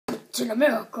Captain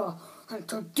America, and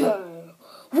today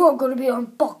we're going to be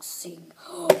unboxing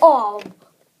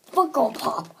Funko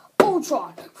Pop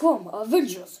Ultron from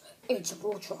Avengers Age of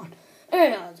Ultron.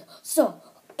 And so,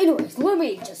 anyways, let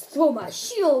me just throw my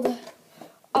shield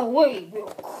away real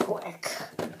quick.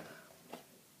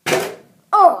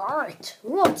 Alright,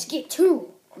 let's get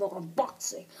to the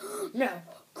unboxing. Now,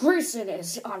 Grayson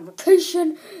is on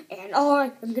vacation, and I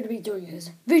am going to be doing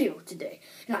his video today,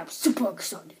 and I'm super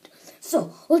excited.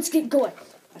 So, let's get going.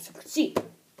 As you can see,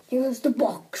 here's the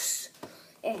box.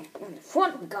 And in the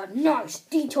front, we got a nice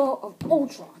detail of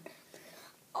Ultron.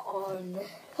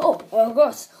 I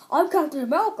guess I'm Captain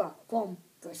America from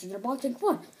Grayson and Unboxing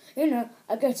Fun.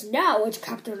 I guess now it's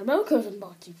Captain America's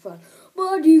Unboxing Fun.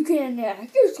 But you can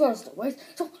use trust the ways.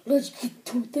 So let's get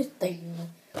to the thing.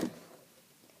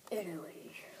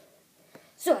 Anyway.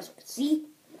 So as you can see,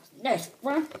 nice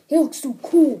front. He looks so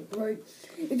cool, right?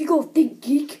 If you go Think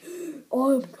Geek,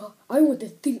 I went to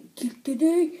Think Geek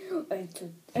today,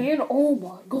 and oh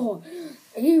my god,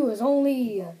 he was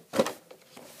only, I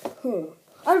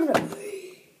don't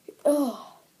know,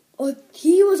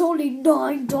 he was only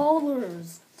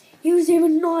 $9. He was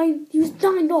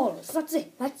 $9. That's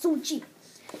it. That's so cheap.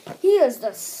 He is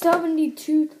the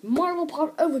 72th Marvel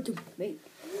part ever to be made.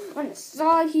 On the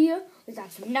side here, we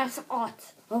got some nice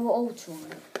art of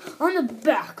Ultron. On the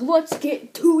back, let's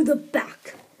get to the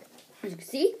back. As you can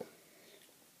see,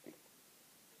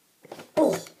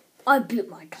 I bit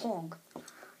my tongue.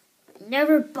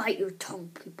 Never bite your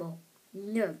tongue, people.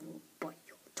 Never bite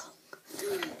your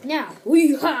tongue. Now,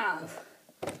 we have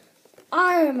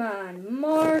Iron Man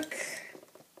Mark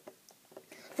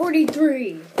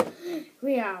 43.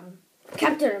 We have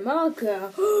Captain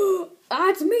America.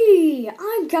 That's me.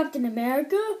 I'm Captain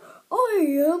America.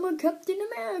 I am a Captain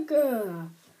America.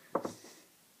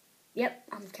 Yep,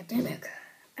 I'm Captain America.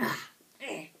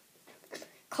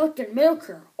 Captain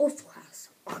America also has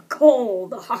a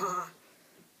cold.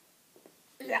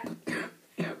 Yeah.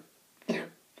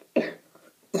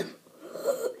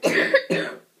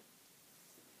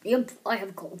 Yep, I have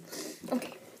a cold.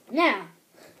 Okay, now,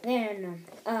 then,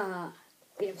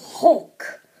 we have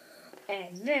Hulk.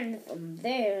 And then from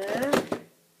there,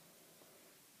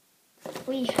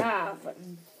 we have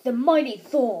the Mighty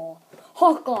Thor,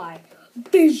 Hawkeye,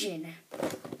 Vision,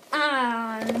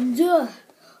 and,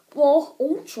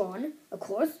 Ultron, of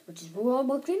course, which is what we're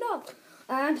unboxing up,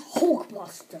 and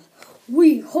Hulkbuster.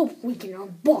 We hope we can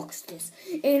unbox this,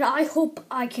 and I hope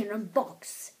I can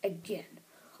unbox again.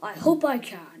 I hope I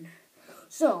can.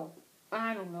 So,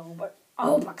 I don't know, but I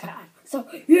hope I can. So,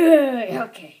 yeah,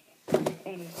 okay.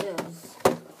 And it says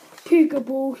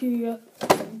peekaboo here,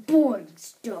 some boring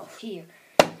stuff here.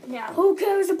 Now, who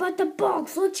cares about the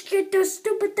box? Let's get this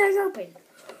stupid thing open.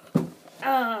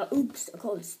 Oops, I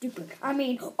called it stupid. I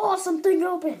mean, awesome thing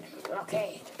open.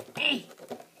 Okay.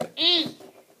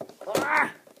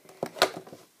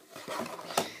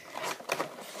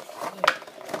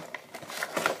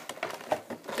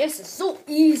 This is so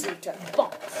easy to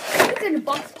unbox. You can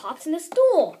unbox pops in the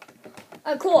store.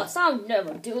 Of course, I'll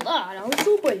never do that. I'm a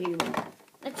superhero.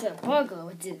 That's a burglar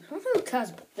would do. Who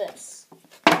cares about this?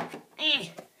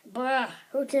 But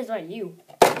who cares about you?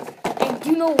 And do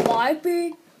you know why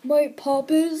big my pop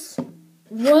is?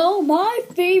 Well, my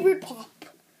favorite pop,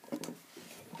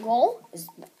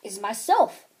 is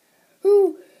myself.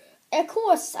 Who, of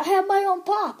course, I have my own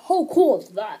pop. How cool is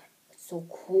that? It's so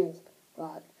cool,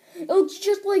 right? It looks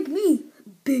just like me.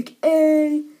 Big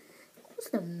A. What's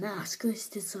the mask is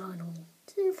designed on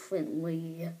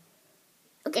differently?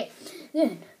 Okay,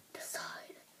 then the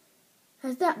side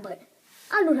has that, but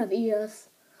I don't have ears.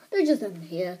 They're just in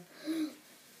here.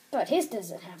 But his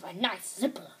doesn't have a nice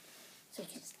zipper, so you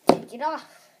can just take it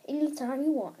off anytime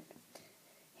you want.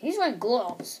 He's wearing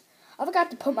gloves. I forgot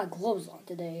to put my gloves on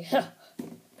today.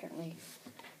 Apparently.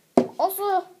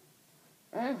 Also,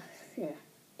 yeah.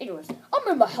 Anyways, I'm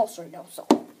in my house right now, so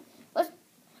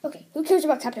okay, who cares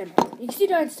about Captain America? You can see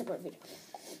that in a separate video.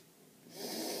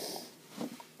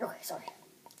 Okay, sorry.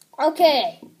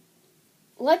 Okay,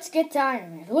 let's get to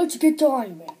Iron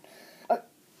Man.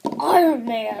 Iron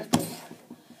Man.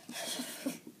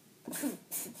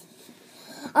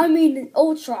 I mean,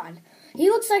 Ultron. He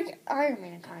looks like Iron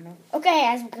Man, kind of. Okay,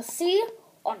 as you can see,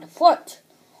 on the front,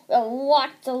 there are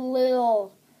lots of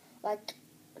little,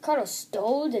 kind of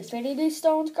stones, infinity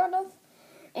stones, kind of.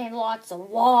 And lots of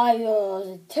wires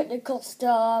and technical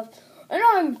stuff. And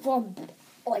I'm from,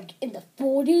 in the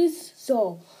 40s,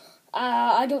 so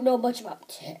I don't know much about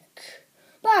tech.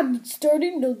 But I'm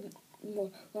starting to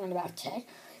learn about tech.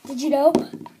 Did you know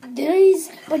these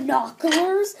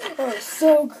binoculars are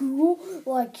so cool?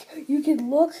 You can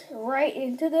look right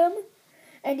into them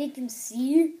and you can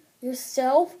see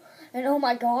yourself. And oh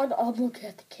my God, I'm looking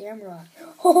at the camera.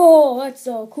 Oh, that's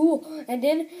so cool. And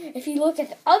then if you look at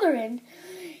the other end,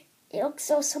 it looks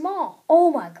so small.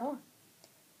 Oh my God.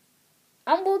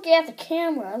 I'm looking at the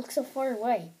camera. I look so far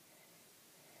away.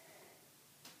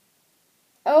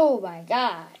 Oh my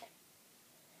God.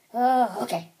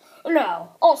 Okay.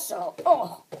 No. Also,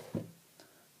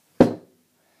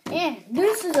 and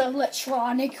this is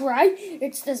electronic, right?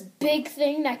 It's this big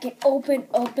thing that can open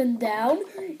up and down.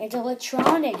 It's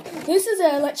electronic. This is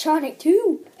electronic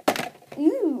too.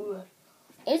 Ooh.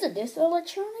 Isn't this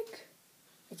electronic?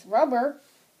 It's rubber.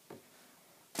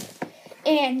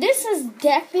 And this is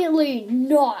definitely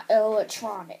not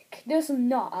electronic. This is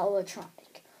not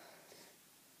electronic.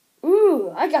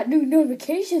 Ooh, I got new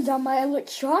notifications on my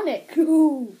electronic.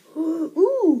 Ooh.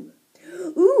 Ooh.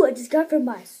 Ooh, I just got from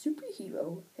my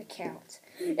superhero account.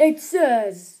 It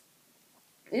says,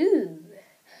 ooh,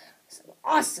 some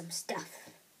awesome stuff.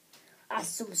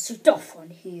 Awesome stuff on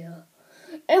here.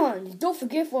 And don't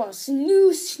forget for a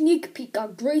new sneak peek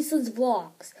on Grayson's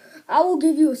vlogs. I will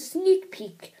give you a sneak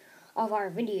peek of our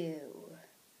video.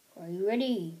 Are you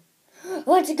ready?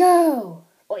 Let's go!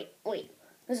 Wait.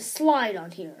 There's a slide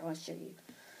on here. I want to show you.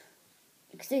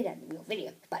 You can see that in the real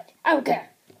video, but I don't care.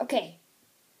 Okay.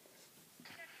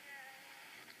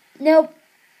 Nope.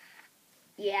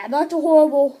 Yeah, not too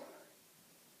horrible.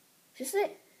 Just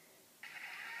it.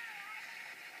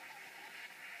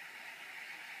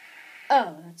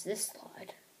 Oh, that's this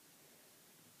slide.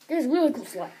 There's a really cool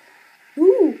slide.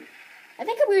 Ooh. I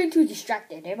think I'm getting too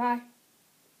distracted, am I?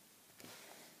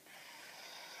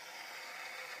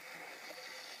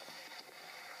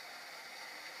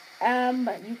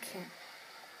 But you can't.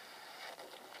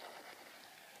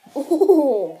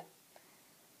 Oh.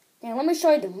 Now, let me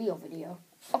show you the real video.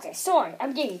 Okay, sorry,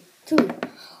 I'm getting too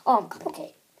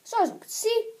complicated. So as you can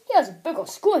see, he has a big old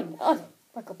squint on him,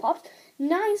 like a Pops.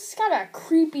 Nice, got a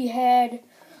creepy head,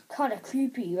 kind of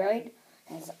creepy, right?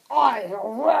 And his eyes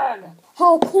are red.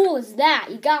 How cool is that?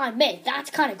 You gotta admit, that's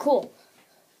kind of cool.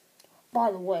 By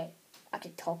the way, I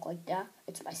can talk like that.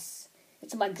 It's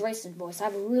my Grayson voice. I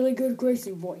have a really good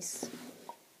Grayson voice.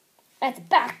 At the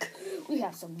back, we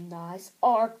have some nice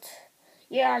art.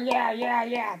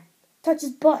 Yeah. Touch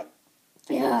his butt.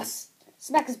 Yes.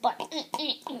 Smack his butt.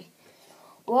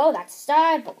 Well, that's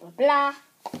sad, blah, blah, blah.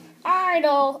 I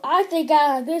know. I think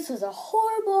this was a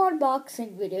horrible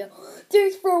unboxing video.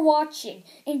 Thanks for watching.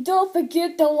 And don't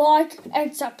forget to like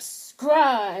and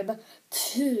subscribe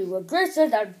to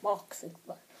Grayson's Unboxing.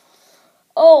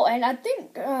 Oh, and I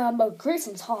think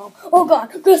Grayson's home. Oh,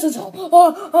 God. Grayson's home.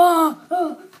 Oh, God.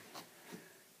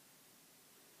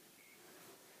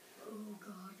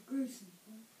 Grayson's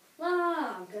home.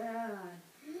 Oh, God.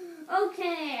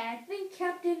 Okay, I think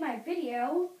Captain my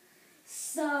video.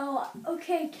 So,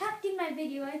 okay, Captain my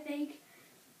video, I think.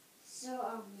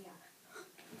 So, yeah.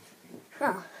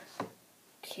 Huh.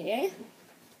 Okay.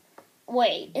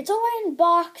 Wait, it's already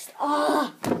unboxed.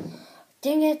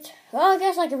 Dang it. Well, I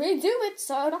guess I can redo it,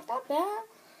 so not that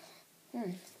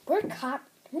bad. Where'd a cat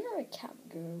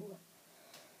go?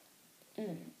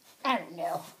 I don't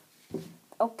know.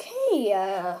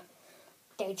 Okay,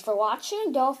 thanks for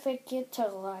watching. Don't forget to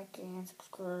like and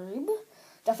subscribe.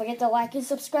 Don't forget to like and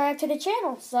subscribe to the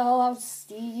channel. So I'll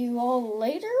see you all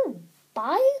later.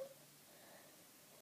 Bye.